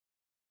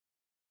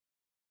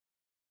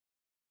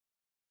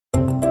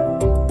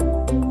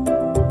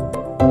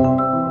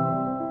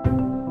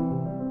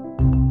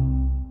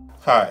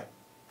Hi,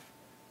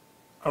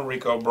 I'm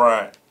Rico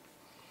Bryant,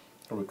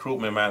 a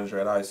recruitment manager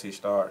at IC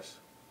Stars.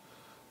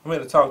 I'm here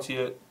to talk to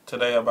you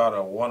today about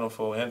a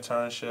wonderful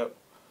internship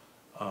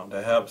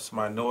that helps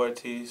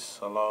minorities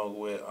along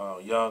with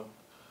young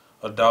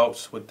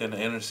adults within the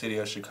inner city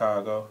of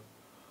Chicago.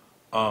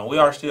 We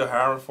are still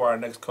hiring for our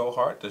next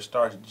cohort that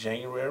starts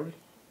January.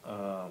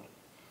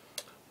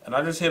 And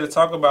I'm just here to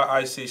talk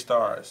about IC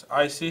Stars.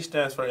 IC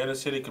stands for Inner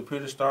City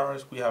Computer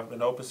Stars. We have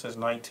been open since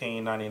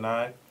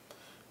 1999.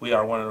 We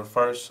are one of the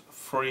first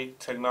free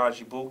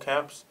technology boot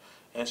camps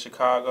in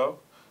Chicago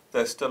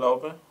that's still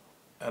open.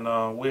 And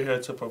we're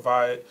here to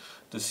provide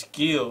the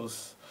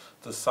skills,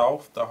 the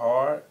soft, the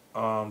hard,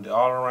 the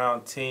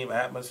all-around team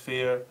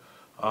atmosphere,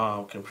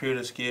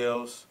 computer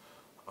skills.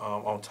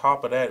 On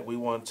top of that, we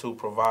want to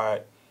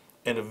provide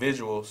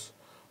individuals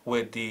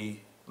with the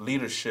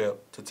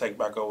leadership to take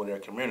back over their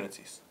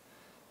communities.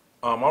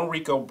 I'm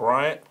Rico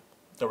Bryant,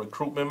 the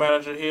recruitment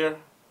manager here.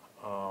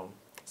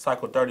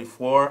 Cycle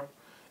 34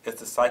 is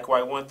the cycle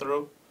I went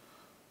through.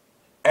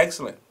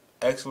 Excellent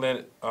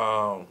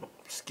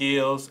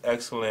skills,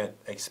 excellent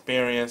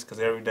experience, because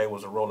every day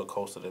was a roller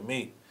coaster to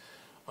me.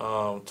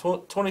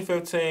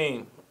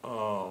 2015,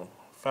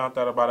 found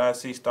out about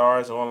IC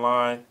Stars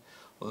online,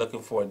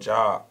 looking for a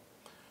job.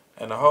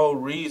 And the whole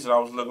reason I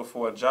was looking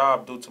for a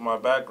job due to my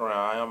background,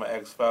 I am an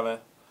ex-felon.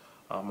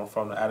 I'm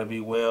from the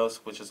Abbey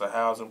Wells, which is a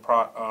housing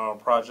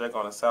project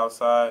on the south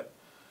side.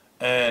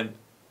 And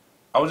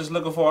I was just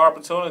looking for an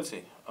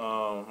opportunity.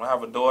 I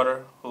have a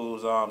daughter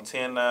who's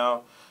 10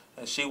 now,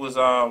 and she was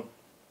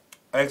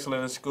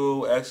excellent in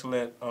school,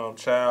 excellent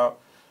child,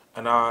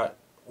 and I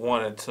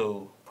wanted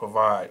to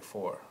provide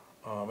for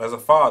her as a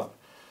father.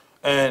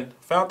 And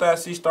found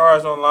that IC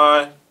Stars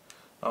online.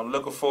 I'm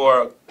looking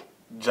for a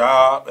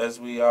job, as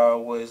we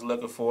always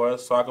looking for,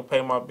 so I could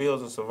pay my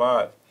bills and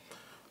survive.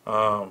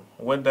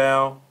 Went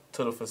down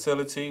to the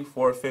facility,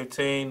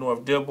 415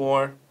 North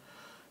Dearborn,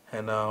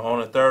 and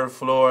on the third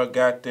floor,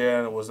 got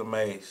there and was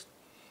amazed.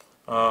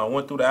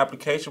 Went through the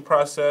application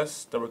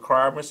process. The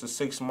requirements are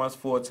 6 months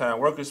full-time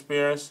work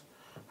experience,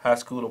 high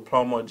school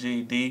diploma or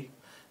GED,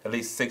 at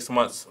least 6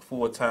 months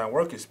full-time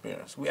work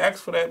experience. We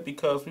asked for that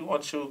because we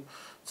want you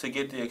to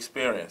get the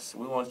experience.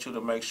 We want you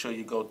to make sure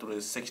you go through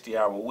this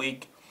 60-hour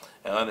week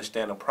and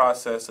understand the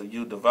process of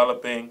you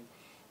developing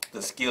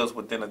the skills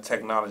within the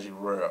technology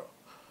world.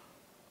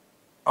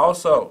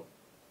 Also,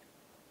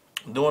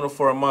 during the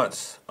 4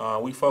 months,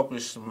 we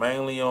focus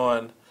mainly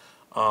on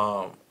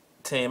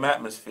team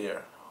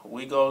atmosphere.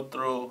 We go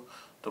through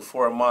the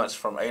 4 months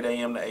from 8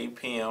 a.m. to 8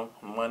 p.m.,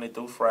 Monday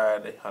through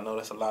Friday. I know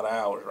that's a lot of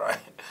hours, right?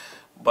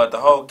 But the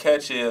whole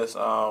catch is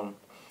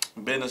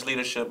business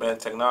leadership and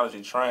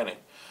technology training.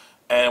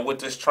 And with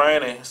this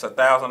training, it's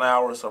 1,000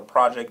 hours of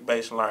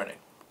project-based learning.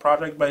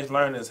 Project-based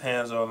learning is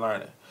hands-on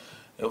learning.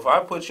 If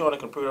I put you on a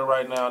computer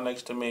right now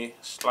next to me,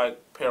 it's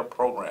like pair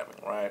programming,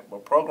 right?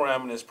 But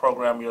programming is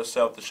programming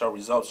yourself to show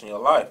results in your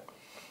life.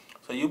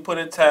 So you put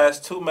in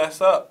tasks to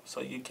mess up so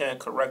you can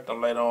correct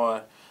them later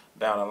on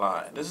down the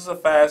line. This is a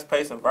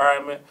fast-paced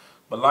environment,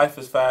 but life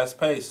is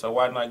fast-paced, so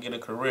why not get a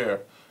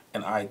career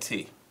in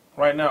IT?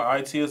 Right now,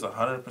 IT is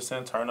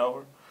 100%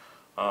 turnover.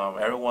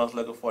 Everyone's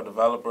looking for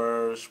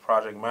developers,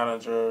 project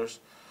managers,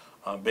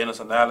 business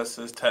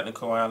analysis,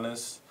 technical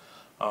analysts,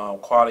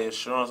 quality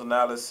assurance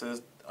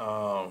analysis,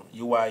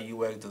 UI,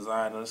 UX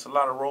design. There's a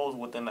lot of roles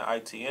within the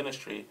IT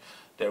industry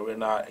that we're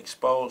not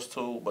exposed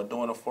to, but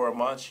during the 4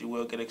 months, you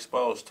will get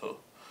exposed to.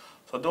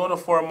 So during the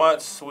 4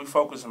 months, we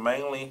focus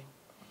mainly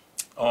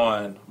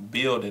on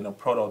building a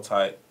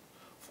prototype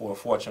for a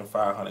Fortune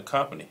 500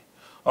 company.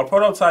 A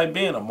prototype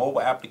being a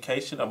mobile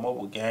application, a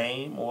mobile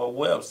game, or a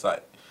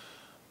website.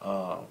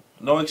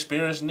 No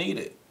experience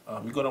needed.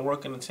 You're going to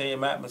work in a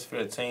team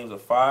atmosphere, teams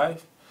of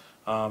 5,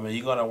 and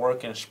you're going to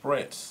work in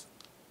sprints,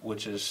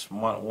 which is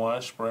month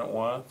 1,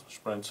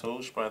 sprint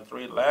 2, sprint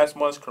 3. Last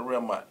month's career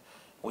month,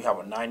 we have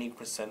a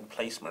 90%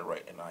 placement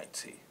rate in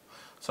IT.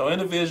 So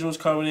individuals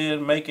coming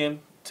in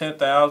making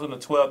 $10,000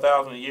 to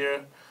 $12,000 a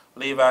year,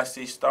 leave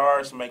IC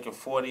Stars making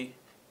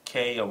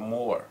 $40K or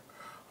more.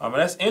 And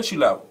that's entry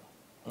level.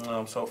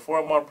 So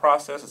 4-month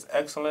process is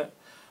excellent.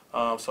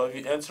 So if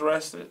you're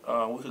interested,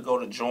 we could go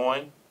to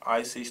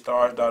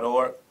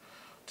joinICstars.org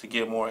to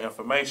get more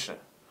information.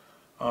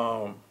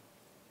 I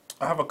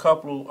have a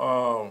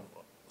couple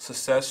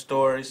success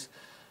stories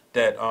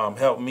that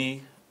helped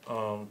me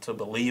to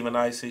believe in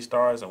IC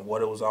Stars and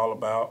what it was all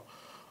about.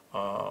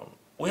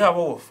 We have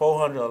over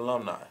 400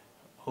 alumni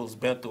who's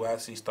been through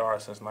IC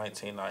Stars since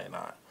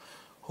 1999,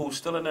 who's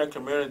still in their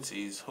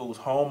communities, who's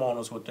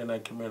homeowners within their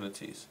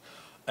communities.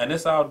 And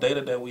it's our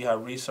data that we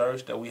have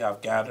researched, that we have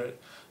gathered,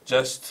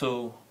 just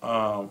to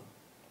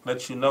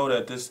let you know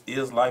that this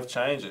is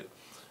life-changing.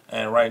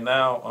 And right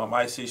now,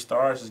 IC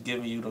Stars is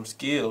giving you them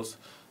skills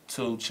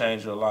to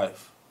change your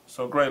life.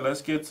 So great,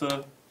 let's get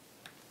to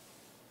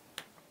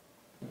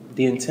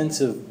the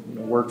intensive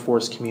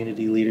workforce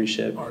community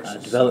leadership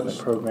development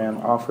program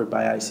offered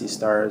by IC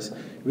Stars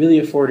really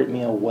afforded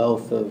me a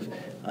wealth of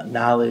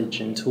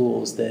knowledge and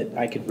tools that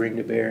I could bring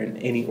to bear in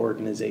any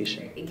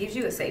organization. It gives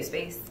you a safe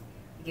space.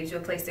 It gives you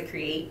a place to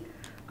create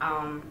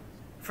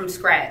from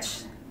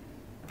scratch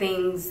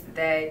things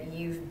that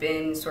you've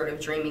been sort of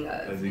dreaming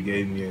of. As it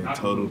gave me a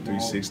total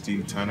 360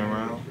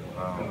 turnaround.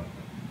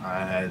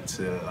 I had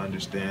to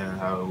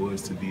understand how it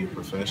was to be a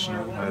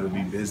professional, how to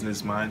be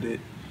business-minded,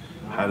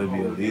 how to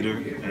be a leader,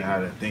 and how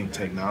to think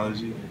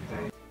technology.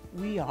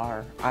 We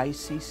are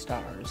IC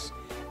Stars,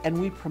 and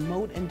we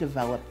promote and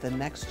develop the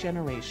next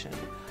generation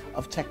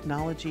of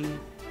technology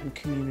and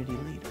community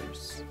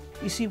leaders.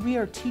 You see, we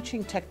are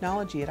teaching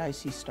technology at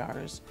IC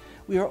Stars.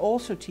 We are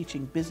also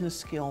teaching business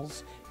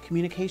skills,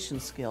 communication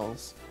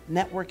skills,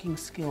 networking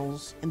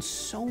skills, and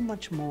so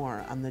much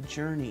more on the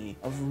journey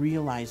of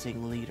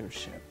realizing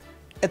leadership.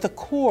 At the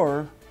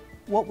core,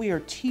 what we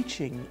are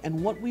teaching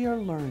and what we are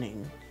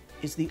learning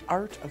is the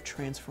art of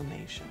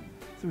transformation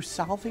through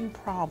solving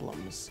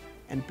problems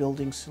and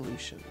building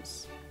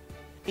solutions.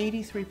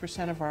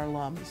 83% of our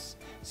alums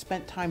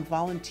spent time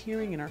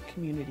volunteering in our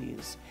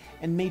communities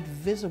and made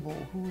visible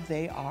who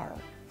they are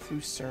through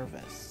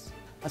service.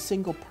 A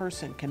single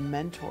person can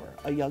mentor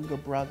a younger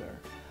brother.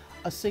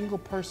 A single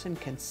person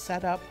can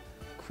set up,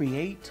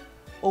 create,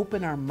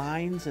 open our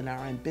minds and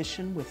our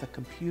ambition with a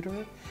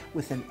computer,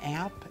 with an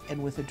app,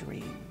 and with a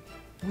dream.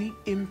 We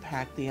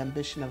impact the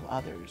ambition of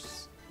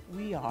others.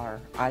 We are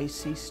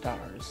IC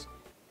Stars.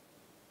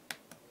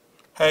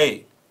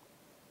 Hey,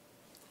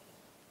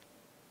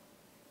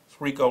 it's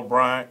Rico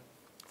Bryant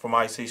from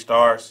IC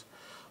Stars.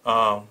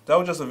 That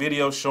was just a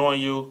video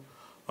showing you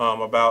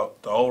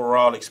about the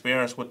overall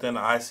experience within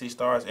the IC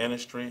Stars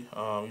industry.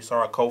 You saw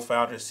our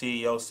co-founder,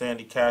 CEO,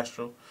 Sandy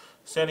Castro.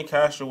 Sandy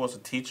Castro was a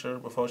teacher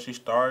before she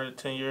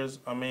started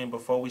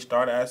before we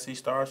started IC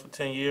Stars for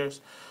 10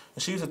 years.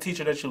 And she was a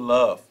teacher that you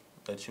love,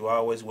 that you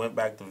always went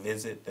back to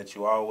visit, that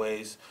you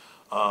always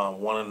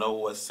want to know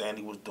what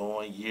Sandy was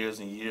doing years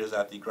and years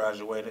after you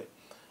graduated.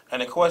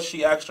 And of course,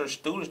 she asked her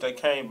students that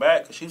came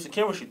back, because she was a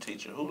chemistry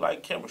teacher who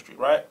liked chemistry,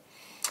 right?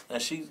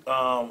 And she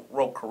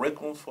wrote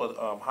curriculums for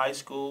high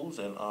schools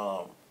and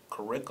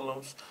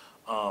curriculums.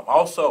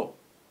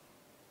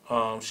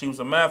 She was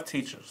a math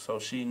teacher, so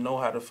she know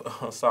how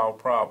to solve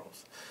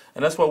problems.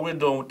 And that's what we're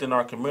doing within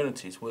our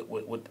communities,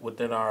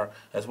 within our,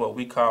 as what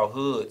we call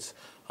hoods.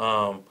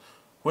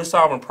 We're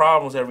solving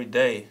problems every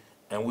day,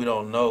 and we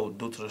don't know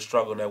due to the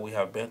struggle that we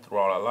have been through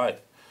all our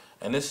life.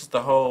 And this is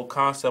the whole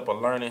concept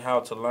of learning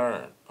how to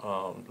learn.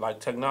 Like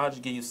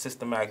technology gives you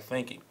systematic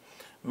thinking.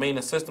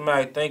 Meaning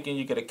systematic thinking,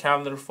 you get a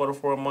calendar for the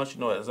 4 months, you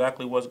know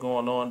exactly what's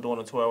going on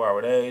during the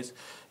 12-hour days.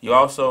 You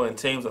also in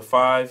teams of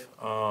 5,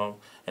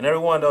 and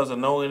everyone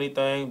doesn't know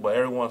anything, but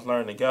everyone's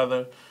learning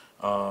together,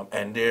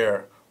 and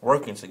they're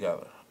working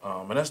together.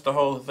 And that's the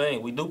whole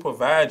thing. We do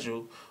provide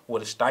you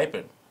with a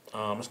stipend.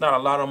 It's not a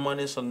lot of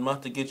money, it's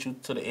enough to get you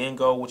to the end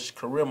goal, which is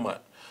career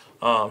month.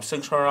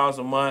 $600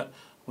 a month.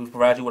 We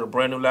provide you with a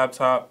brand new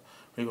laptop.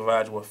 We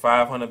provide you with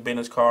 500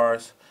 business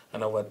cards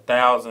and over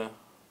 1,000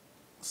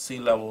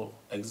 C-level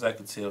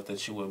executives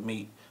that you would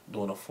meet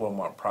during a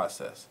 4-month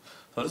process.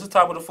 So this is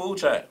top of the food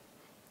chain.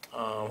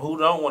 Who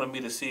don't want to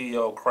meet the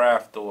CEO of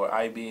Kraft or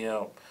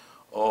IBM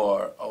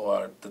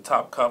or the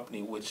top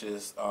company, which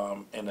is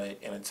in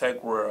a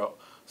tech world,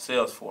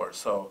 Salesforce?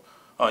 So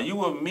you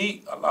will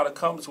meet a lot of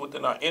companies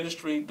within our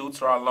industry due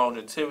to our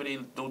longevity,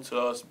 due to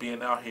us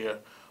being out here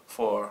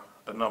for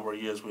the number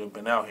of years we've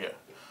been out here.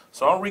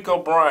 So I'm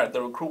Rico Bryant,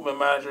 the recruitment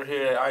manager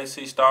here at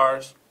IC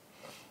Stars.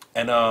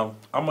 And I'm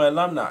an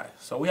alumni.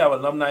 So we have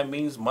alumni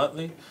meetings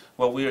monthly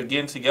where we are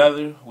getting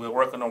together, we're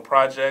working on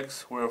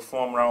projects, we're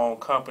forming our own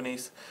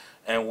companies,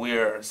 and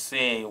we're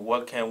seeing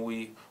what's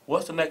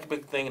the next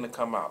big thing to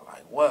come out.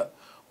 Like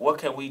what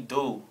can we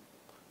do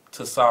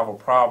to solve a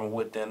problem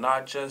within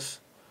not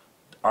just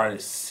our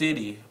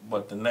city,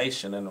 but the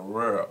nation and the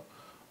world.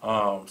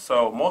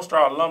 So most of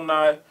our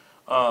alumni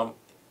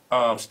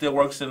still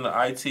works in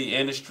the IT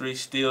industry,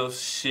 still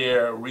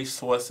share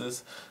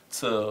resources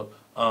to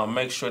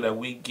make sure that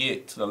we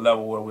get to the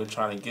level where we're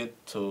trying to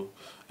get to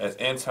as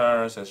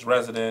interns, as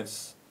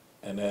residents,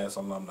 and as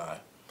alumni.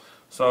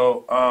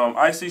 So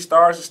IC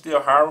Stars is still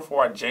hiring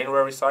for our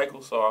January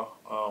cycle, so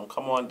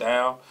come on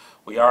down.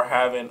 We are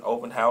having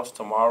open house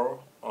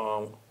tomorrow.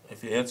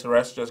 If you're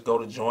interested, just go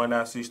to Join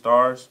IC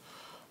Stars.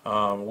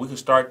 We can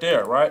start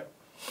there, right?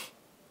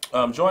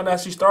 Join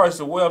IC Stars is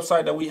a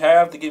website that we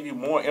have to give you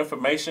more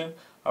information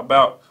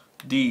about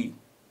the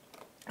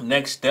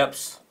next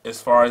steps as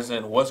far as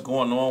in what's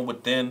going on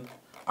within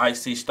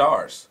IC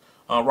Stars.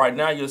 Right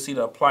now you'll see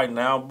the Apply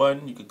Now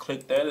button. You can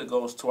click that. It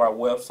goes to our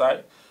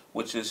website,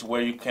 which is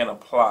where you can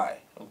apply.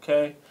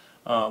 Okay?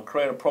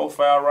 Create a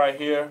profile right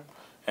here,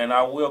 and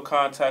I will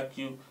contact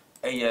you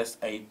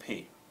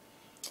ASAP.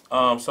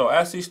 So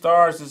IC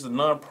Stars is a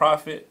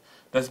nonprofit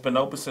that's been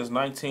open since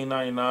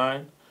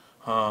 1999.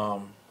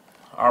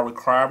 Our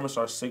requirements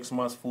are 6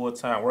 months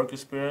full-time work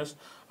experience,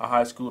 a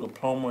high school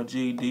diploma or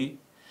GED,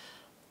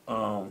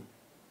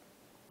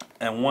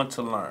 and want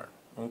to learn.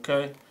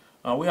 Okay,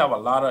 we have a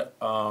lot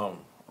of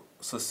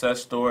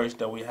success stories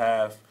that we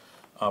have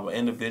of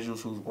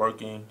individuals who's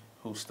working,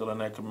 who's still in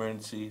their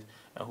communities,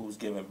 and who's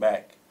giving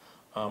back.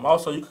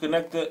 Also, you can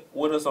connect it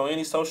with us on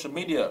any social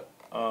media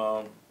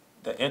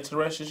that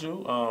interests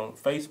you.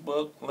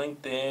 Facebook,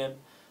 LinkedIn,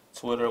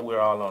 Twitter, we're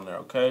all on there,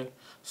 okay?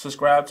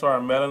 Subscribe to our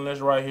mailing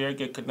list right here.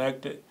 Get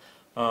connected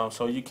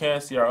so you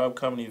can see our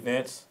upcoming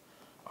events,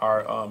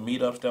 our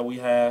meetups that we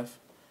have,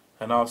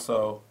 and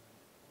also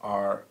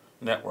our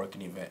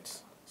networking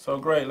events. So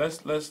great.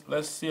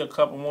 Let's see a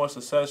couple more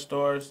success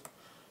stories,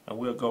 and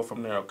we'll go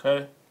from there,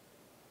 okay?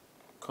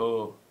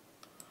 Cool.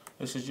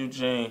 This is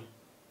Eugene.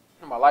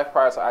 My life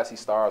prior to IC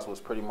Stars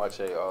was pretty much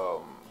a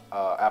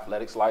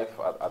athletics life.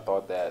 I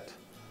thought that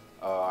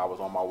I was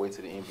on my way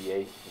to the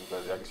NBA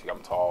because I guess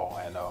I'm tall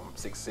and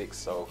 6'6",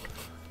 so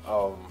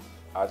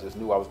I just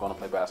knew I was going to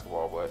play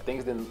basketball. But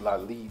things didn't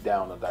lead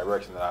down the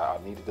direction that I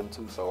needed them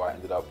to, so I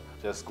ended up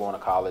just going to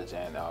college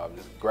and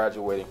just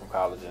graduating from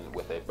college and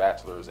with a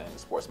bachelor's in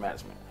sports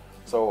management.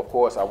 So of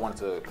course I wanted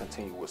to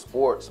continue with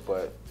sports,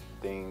 but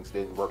things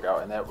didn't work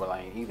out in that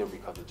lane either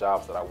because the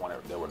jobs that I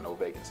wanted, there were no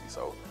vacancies.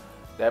 So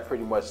that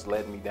pretty much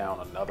led me down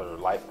another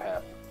life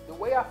path. The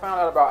way I found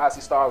out about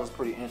IC Stars was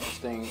pretty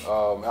interesting.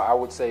 I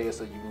would say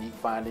it's a unique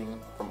finding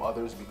from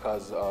others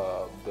because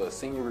the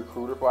senior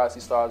recruiter for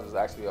IC Stars is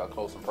actually a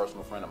close and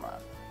personal friend of mine.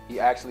 He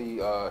actually,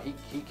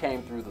 he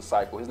came through the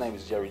cycle. His name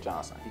is Jerry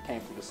Johnson. He came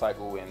through the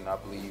cycle in, I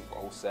believe,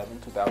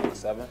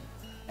 2007.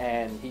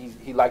 And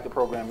he liked the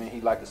program and he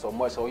liked it so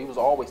much, so he was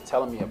always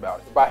telling me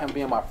about it. By him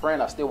being my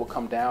friend, I still would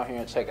come down here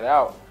and check it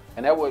out.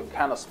 And that would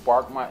kind of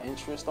spark my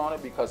interest on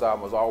it because I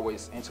was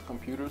always into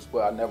computers,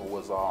 but I never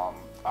was,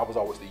 I was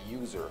always the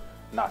user,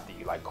 not the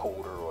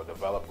coder or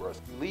developer.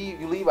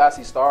 You leave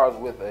IC Stars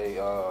with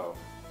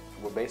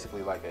with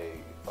basically like a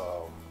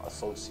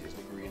associate's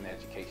degree in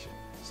education.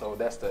 So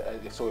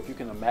so if you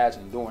can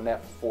imagine doing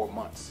that for 4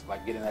 months,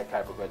 like getting that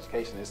type of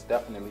education, it's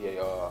definitely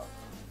a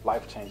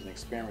life-changing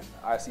experience.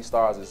 IC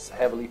Stars is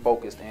heavily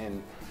focused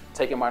in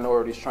taking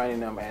minorities, training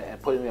them,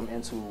 and putting them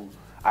into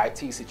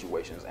IT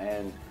situations.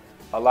 And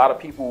a lot of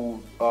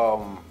people,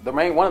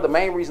 one of the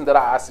main reasons that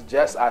I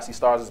suggest IC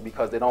Stars is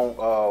because they don't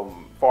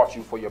fault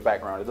you for your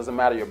background. It doesn't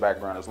matter your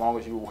background as long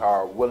as you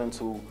are willing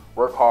to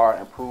work hard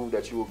and prove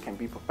that you can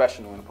be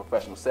professional in a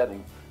professional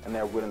setting, and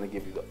they're willing to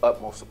give you the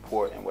utmost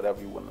support in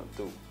whatever you're willing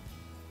to do.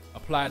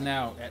 Apply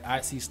now at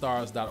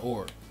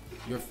icstars.org.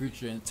 Your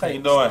future in How tech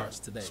you doing? starts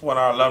today. It's one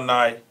of our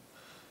alumni,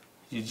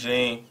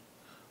 Eugene.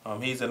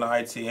 He's in the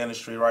IT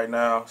industry right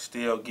now,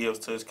 still gives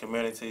to his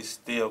community,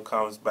 still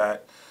comes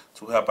back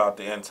to help out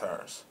the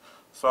interns.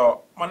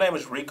 So my name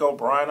is Rico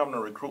Bryant. I'm the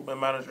recruitment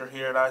manager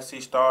here at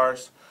IC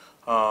Stars,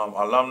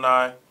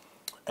 alumni,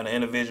 and an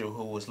individual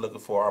who was looking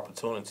for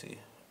opportunity.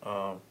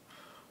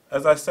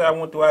 As I said, I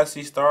went through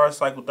IC Stars,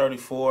 cycle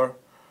 34,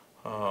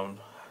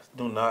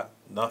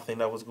 nothing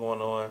that was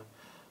going on.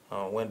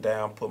 Went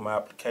down, put my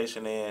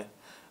application in,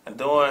 and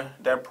during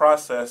that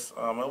process, it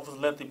was a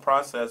lengthy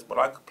process, but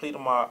I completed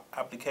my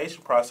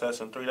application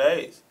process in 3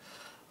 days.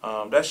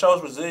 That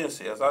shows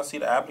resiliency. As I see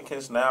the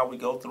applicants now, we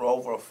go through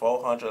over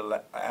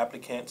 400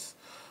 applicants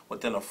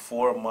within a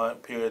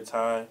 4-month period of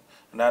time.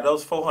 And now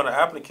those 400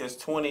 applicants,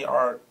 20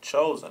 are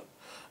chosen.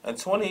 And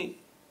 20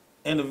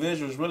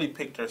 individuals really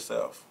pick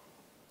themselves.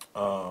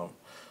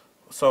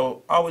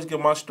 So I always give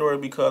my story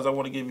because I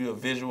want to give you a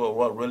visual of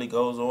what really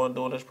goes on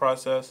during this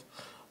process.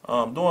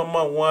 During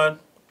month 1,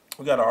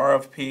 we got an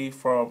RFP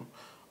from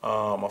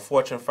a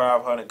Fortune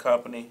 500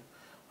 company.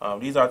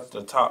 These are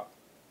the top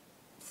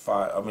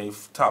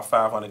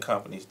 500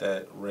 companies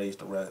that raise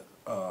the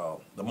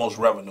most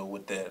revenue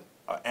within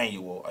a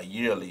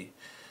yearly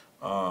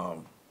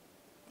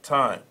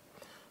time.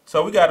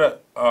 So we got a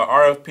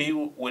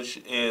RFP, which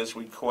is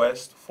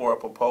request for a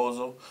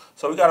proposal.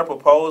 So we got a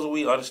proposal.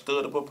 We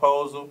understood the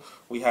proposal.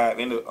 We had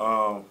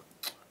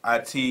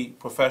IT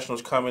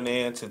professionals coming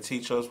in to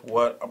teach us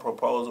what a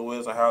proposal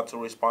is and how to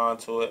respond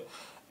to it.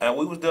 And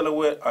we was dealing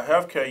with a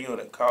healthcare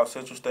unit called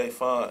Central State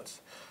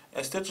Funds.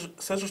 And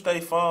Central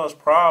State Funds'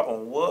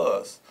 problem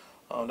was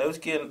they was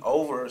getting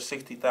over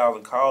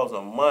 60,000 calls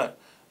a month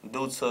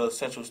due to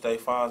Central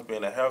State Funds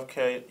being a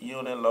healthcare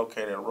unit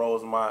located in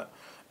Rosemont.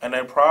 And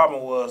their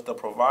problem was the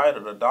provider,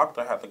 the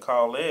doctor, had to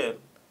call in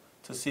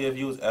to see if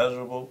you was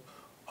eligible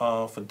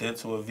for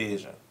dental or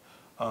vision.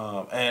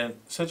 And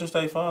Central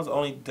State Funds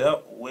only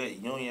dealt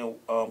with union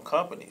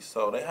companies.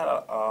 So they had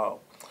a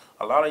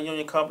lot of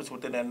union companies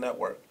within their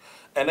network.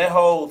 And their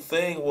whole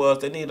thing was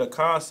they needed a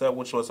concept,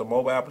 which was a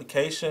mobile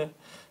application,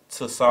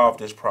 to solve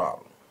this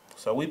problem.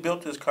 So we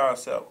built this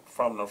concept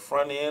from the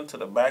front end to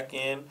the back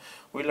end.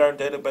 We learned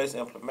database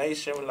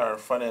implementation. We learned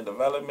front end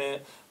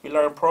development. We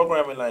learned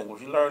programming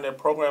language. We learned that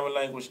programming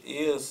language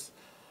is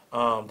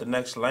the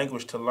next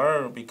language to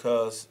learn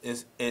because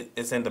it's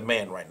in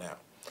demand right now.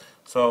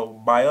 So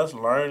by us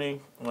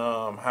learning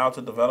how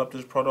to develop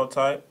this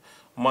prototype,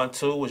 month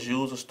 2 was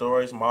user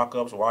stories,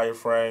 mock-ups,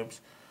 wireframes.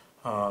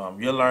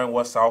 You'll learn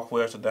what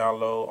software to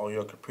download on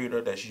your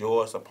computer that's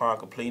yours upon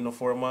completing the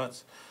 4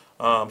 months.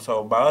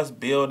 So by us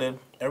building,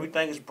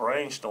 everything is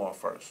brainstormed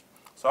first.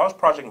 So I was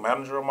project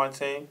manager of my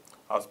team.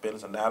 I was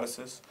business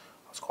analysis.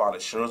 I was quality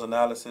assurance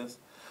analysis.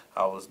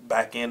 I was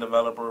back-end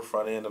developer,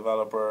 front-end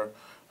developer.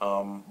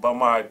 But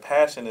my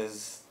passion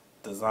is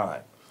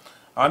design.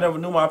 I never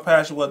knew my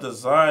passion was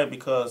design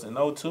because in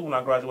 '02 when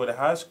I graduated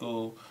high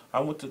school, I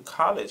went to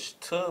college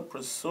to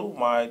pursue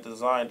my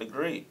design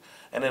degree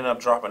and ended up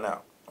dropping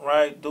out,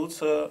 right? Due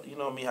to,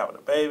 me having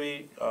a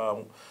baby,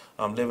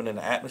 living in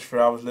the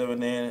atmosphere I was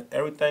living in,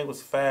 everything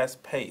was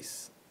fast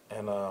paced.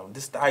 And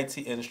this is the IT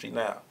industry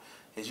now.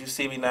 As you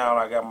see me now,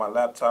 I got my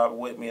laptop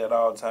with me at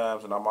all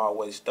times and I'm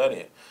always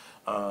studying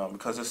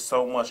because there's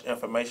so much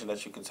information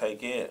that you can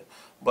take in.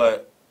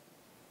 But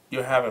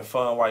you're having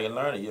fun while you're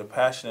learning. You're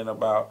passionate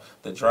about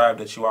the drive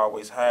that you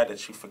always had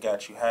that you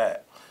forgot you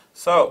had.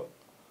 So,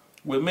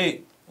 with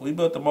me, we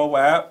built the mobile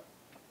app,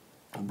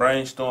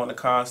 brainstormed the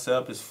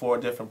concept. It's 4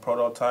 different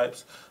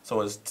prototypes.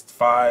 So it's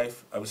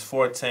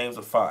 4 teams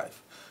of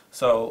 5.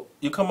 So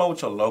you come up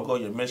with your logo,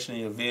 your mission,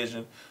 your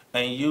vision,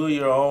 and you're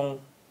your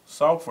own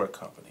software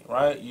company,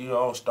 right? You're your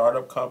own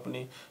startup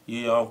company,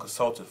 you're your own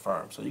consultant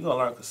firm. So you're going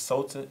to learn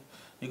consultant,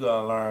 you're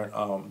going to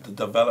learn the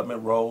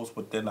development roles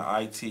within the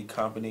IT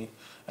company,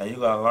 and you're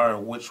going to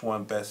learn which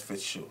one best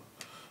fits you.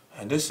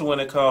 And this is when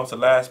it comes to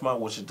last month,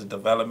 which is the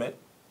development,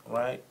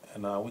 right?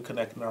 And we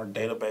connecting our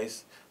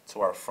database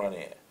to our front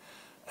end.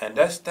 And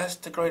that's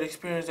the great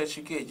experience that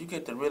you get. You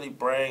get to really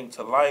bring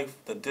to life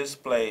the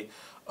display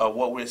of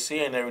what we're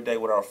seeing every day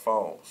with our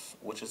phones,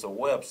 which is a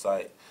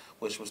website,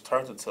 which was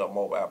turned into a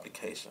mobile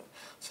application.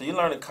 So you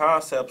learn the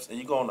concepts and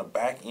you go on the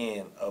back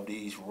end of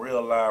these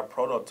real live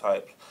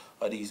prototypes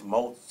of these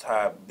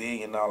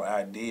multi-billion-dollar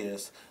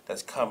ideas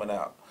that's coming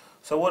out.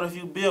 So what if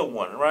you build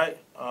one, right?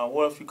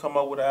 What if you come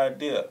up with an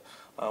idea?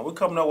 We're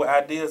coming up with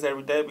ideas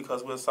every day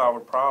because we're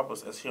solving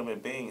problems as human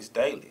beings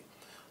daily.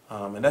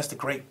 And that's the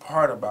great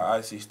part about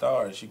IC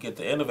Stars. You get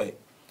to innovate.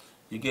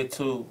 You get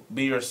to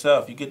be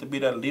yourself. You get to be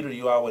that leader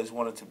you always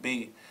wanted to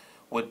be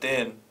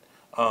within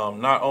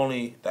not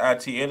only the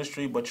IT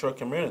industry, but your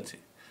community.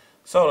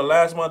 So the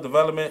last month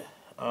development,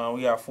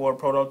 we got 4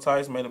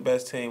 prototypes, made the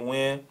best team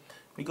win.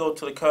 We go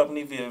to the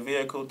company via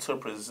vehicle to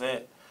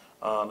present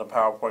the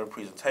PowerPoint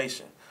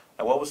presentation.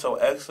 And what was so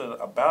excellent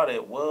about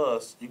it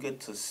was you get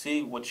to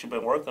see what you've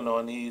been working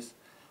on these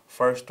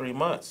first 3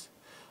 months.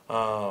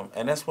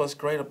 And that's what's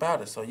great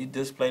about it. So you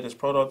display this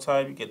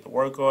prototype, you get to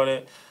work on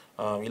it,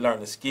 you learn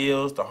the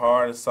skills, the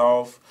hard and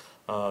soft,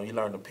 you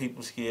learn the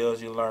people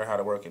skills, you learn how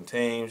to work in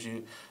teams,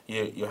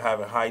 you're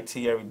having high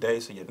tea every day,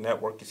 so your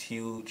network is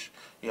huge.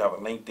 You have a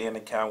LinkedIn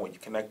account where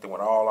you're connected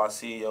with all our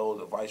CEOs,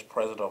 the vice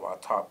president of our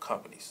top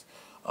companies.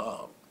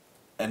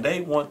 And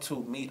they want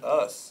to meet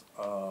us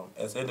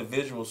as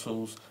individuals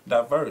who's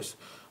diverse.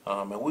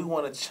 And we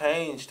want to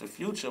change the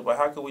future, but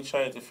how can we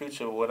change the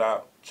future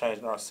without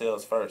changing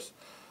ourselves first?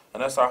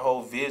 And that's our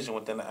whole vision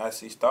within the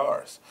IC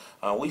Stars.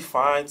 We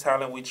find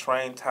talent, we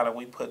train talent,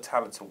 we put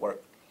talent to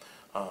work.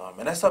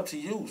 And that's up to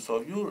you. So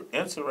if you're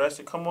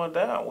interested, come on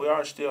down. We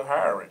are still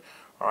hiring.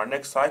 Our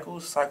next cycle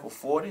is cycle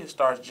 40. It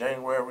starts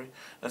January.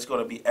 It's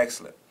going to be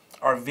excellent.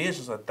 Our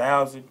vision is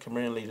 1,000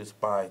 community leaders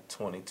by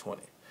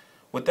 2020.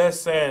 With that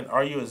saying,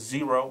 are you a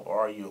 0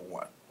 or are you a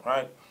 1,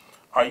 right?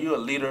 Are you a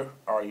leader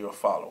or are you a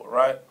follower,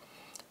 right?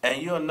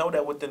 And you'll know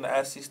that within the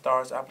IC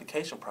Stars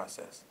application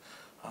process.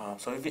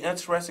 So if you're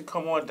interested,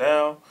 come on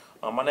down.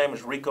 My name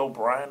is Rico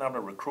Bryant. I'm the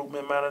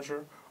recruitment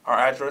manager. Our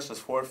address is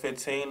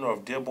 415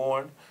 North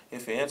Dearborn.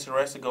 If you're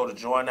interested, go to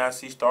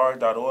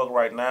joinicstars.org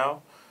right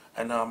now,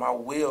 and I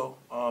will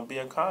be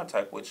in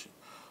contact with you.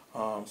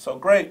 So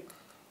great.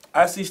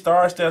 IC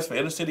Stars stands for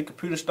Inner City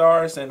Computer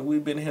Stars, and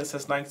we've been here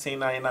since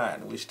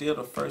 1999. We're still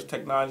the first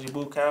technology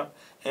boot camp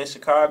in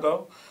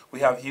Chicago. We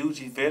have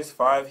huge events,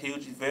 5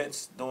 huge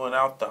events doing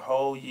out the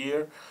whole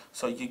year,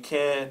 so you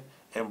can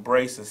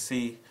embrace and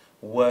see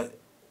what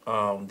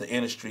the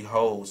industry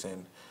holds.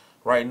 And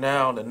right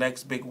now, the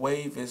next big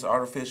wave is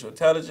artificial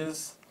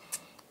intelligence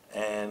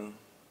and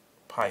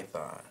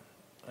Python.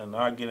 And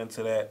I'll get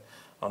into that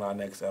on our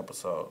next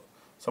episode.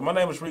 So my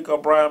name is Rico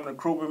Bryant. I'm the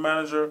recruitment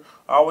manager.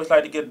 I always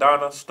like to get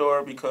Donna's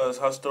story because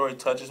her story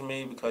touches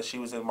me because she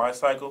was in my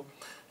cycle.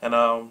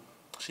 And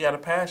she had a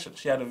passion.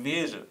 She had a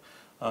vision.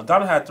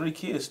 Donna had 3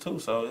 kids too,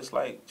 so it's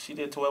like she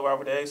did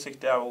 12-hour days,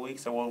 60-hour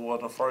weeks, and was one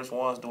of the first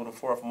ones doing the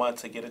 4th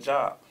month to get a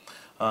job.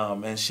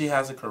 And she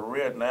has a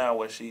career now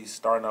where she's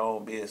starting her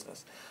own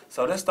business.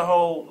 So that's the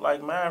whole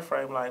mind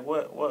frame.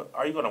 What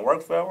are you going to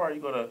work forever? Are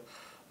you going to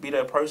be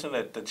that person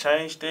that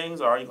change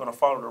things, or are you going to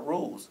follow the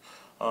rules?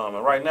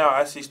 And right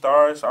now, IC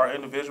Stars, our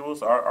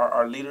individuals,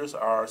 our leaders,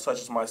 are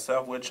such as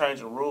myself. We're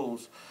changing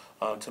rules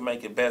to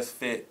make it best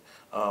fit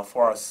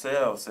for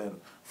ourselves and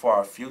for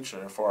our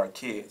future and for our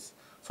kids.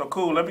 So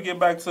cool. Let me get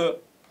back to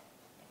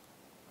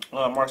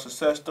our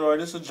success story.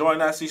 This is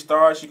Join IC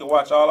Stars. You can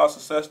watch all our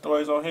success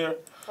stories on here.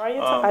 Prior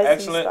to IC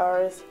excellent.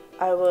 Stars,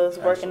 I was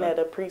working at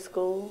a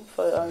preschool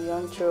for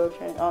young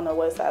children on the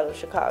west side of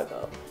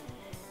Chicago.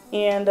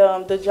 And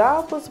the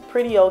job was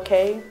pretty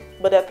okay,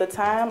 but at the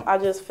time I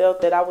just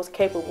felt that I was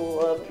capable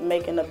of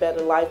making a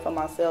better life for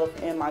myself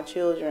and my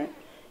children,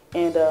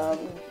 and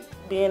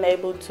being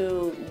able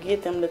to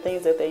get them the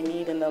things that they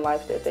need in the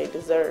life that they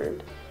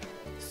deserved.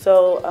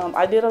 So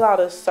I did a lot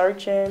of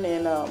searching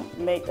and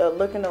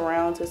looking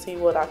around to see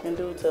what I can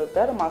do to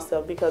better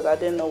myself because I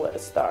didn't know where to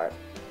start.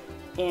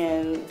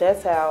 And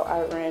that's how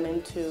I ran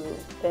into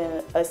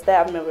a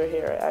staff member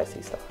here at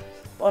IC Stars.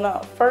 When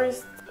I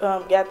first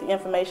got the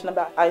information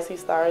about IC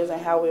Stars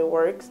and how it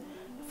works,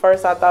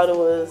 first I thought it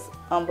was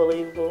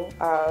unbelievable.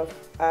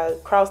 I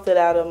crossed it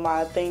out of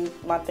my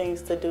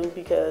things to do,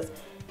 because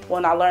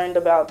when I learned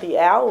about the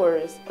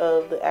hours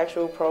of the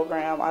actual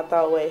program, I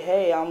thought, wait,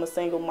 hey, I'm a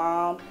single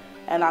mom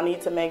and I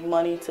need to make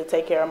money to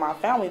take care of my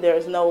family.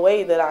 There's no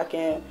way that I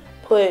can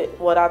put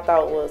what I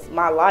thought was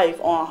my life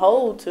on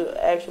hold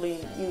to actually,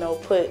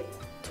 put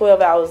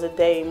 12 hours a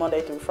day,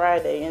 Monday through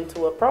Friday,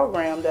 into a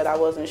program that I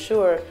wasn't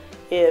sure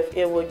if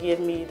it would give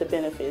me the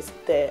benefits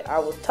that I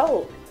was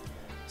told.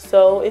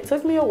 So it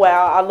took me a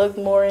while. I looked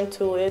more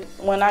into it.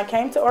 When I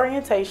came to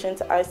orientation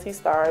to IC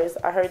Stars,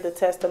 I heard the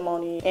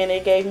testimony, and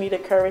it gave me the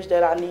courage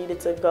that I needed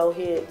to go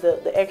hit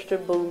the extra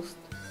boost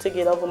to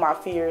get over my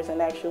fears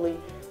and actually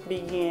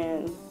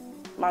begin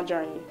my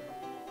journey.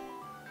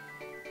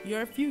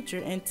 Your future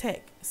in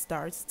tech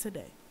starts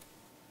today.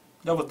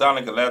 That was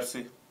Donna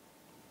Gillespie,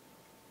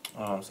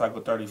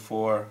 Cycle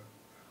 34.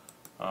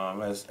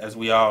 As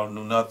we all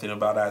knew nothing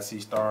about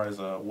IC Stars,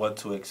 what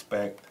to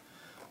expect,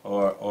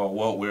 or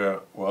what we're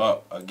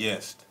up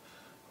against.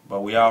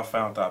 But we all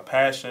found our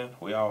passion,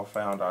 we all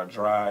found our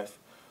drive,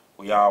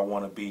 we all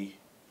want to be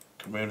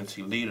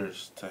community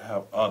leaders to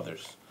help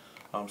others.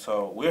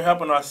 So we're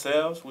helping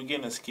ourselves, we're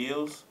getting the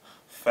skills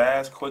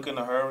fast, quick, in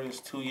a hurry. It's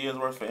 2 years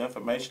worth of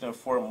information in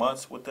 4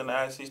 months within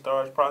the IC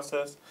Stars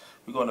process.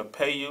 We're going to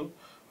pay you,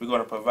 we're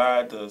going to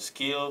provide the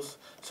skills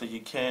so you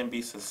can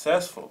be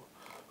successful.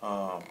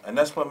 And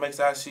that's what makes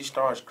IC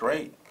Stars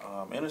great.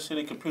 Inner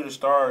City Computer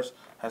Stars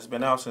has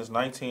been out since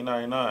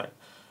 1999.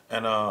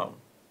 And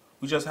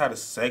we just had a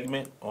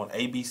segment on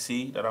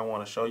ABC that I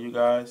want to show you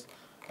guys.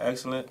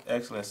 Excellent,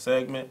 excellent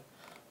segment.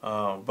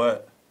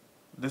 But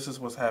this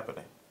is what's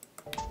happening.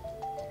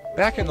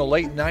 Back in the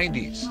late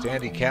 90s,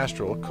 Sandy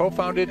Castro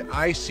co-founded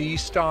IC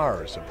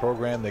Stars, a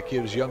program that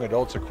gives young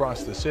adults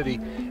across the city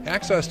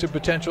access to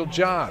potential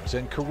jobs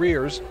and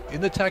careers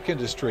in the tech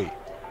industry.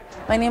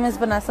 My name is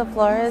Vanessa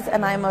Flores,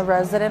 and I'm a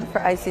resident for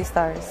IC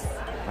Stars.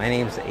 My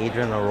name is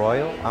Adrian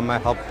Arroyo. I'm a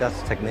help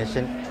desk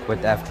technician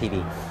with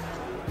FTD.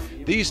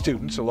 These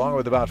students, along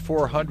with about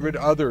 400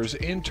 others,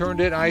 interned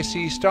at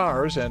IC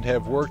Stars and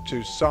have worked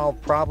to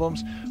solve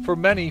problems for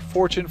many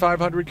Fortune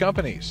 500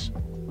 companies.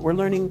 We're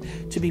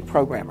learning to be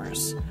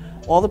programmers,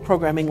 all the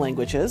programming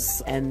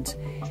languages, and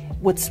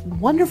what's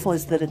wonderful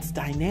is that it's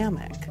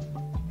dynamic.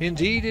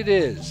 Indeed it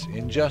is.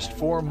 In just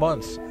 4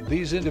 months,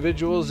 these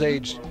individuals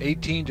aged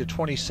 18 to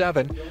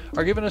 27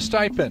 are given a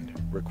stipend,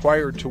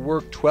 required to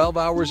work 12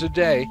 hours a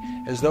day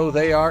as though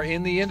they are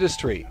in the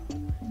industry.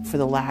 For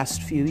the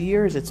last few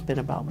years, it's been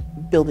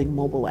about building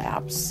mobile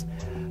apps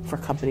for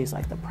companies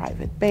like the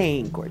Private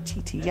Bank or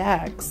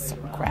TTX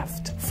or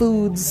Kraft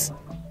Foods.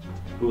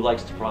 Who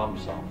likes to problem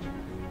solve?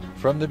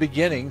 From the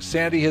beginning,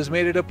 Sandy has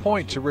made it a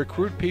point to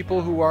recruit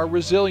people who are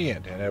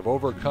resilient and have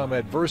overcome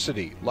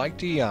adversity, like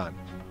Dion.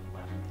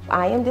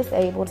 I am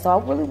disabled, so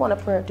I really want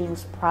to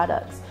produce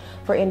products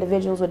for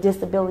individuals with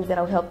disabilities that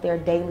will help their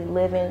daily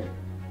living.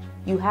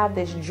 You have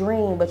this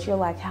dream, but you're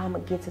like, how am I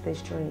going to get to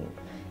this dream?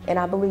 And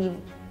I believe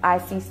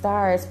IC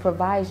Stars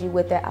provides you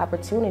with that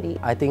opportunity.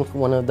 I think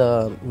one of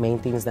the main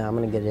things that I'm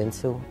going to get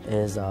into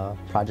is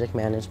project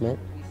management,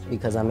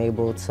 because I'm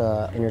able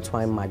to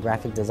intertwine my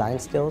graphic design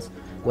skills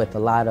with a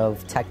lot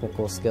of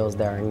technical skills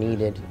that are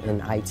needed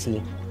in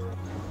IT.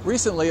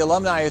 Recently,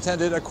 alumni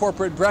attended a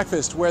corporate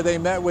breakfast where they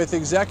met with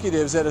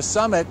executives at a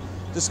summit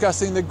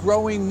discussing the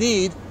growing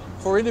need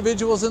for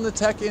individuals in the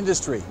tech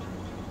industry.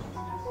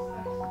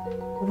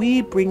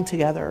 We bring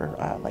together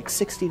like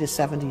 60 to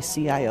 70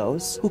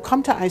 CIOs who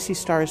come to IC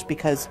Stars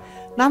because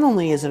not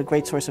only is it a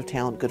great source of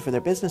talent, good for their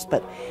business,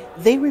 but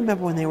they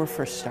remember when they were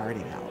first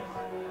starting out.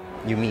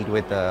 You meet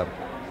with the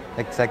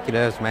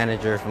executives,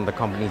 managers from the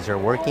companies you're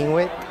working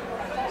with,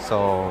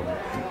 so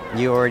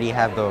you already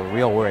have the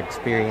real world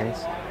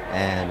experience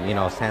and,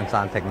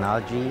 hands-on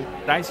technology.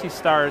 IC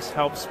Stars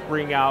helps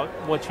bring out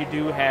what you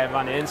do have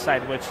on the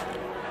inside, which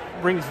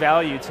brings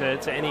value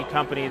to any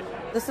company.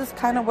 This is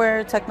kind of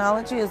where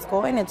technology is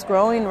going. It's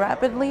growing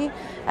rapidly,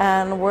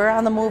 and we're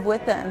on the move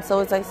with it, and so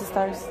is IC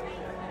Stars.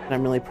 And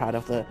I'm really proud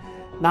of the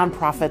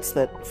nonprofits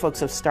that folks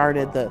have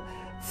started, the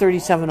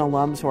 37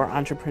 alums who are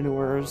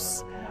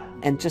entrepreneurs,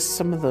 and just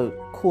some of the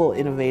cool,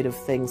 innovative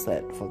things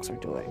that folks are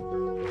doing.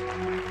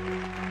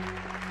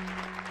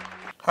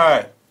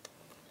 Hi,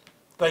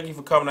 thank you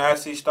for coming to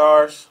IC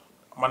Stars.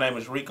 My name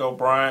is Rico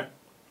Bryant.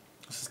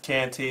 This is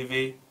CAN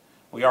TV.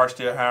 We are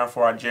still hiring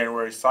for our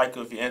January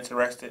cycle. If you're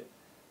interested,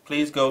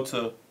 please go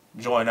to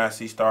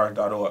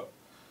joinicstars.org.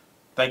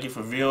 Thank you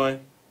for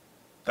viewing.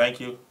 Thank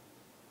you,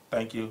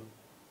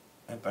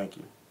 and thank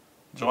you.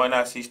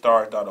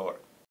 joinicstars.org.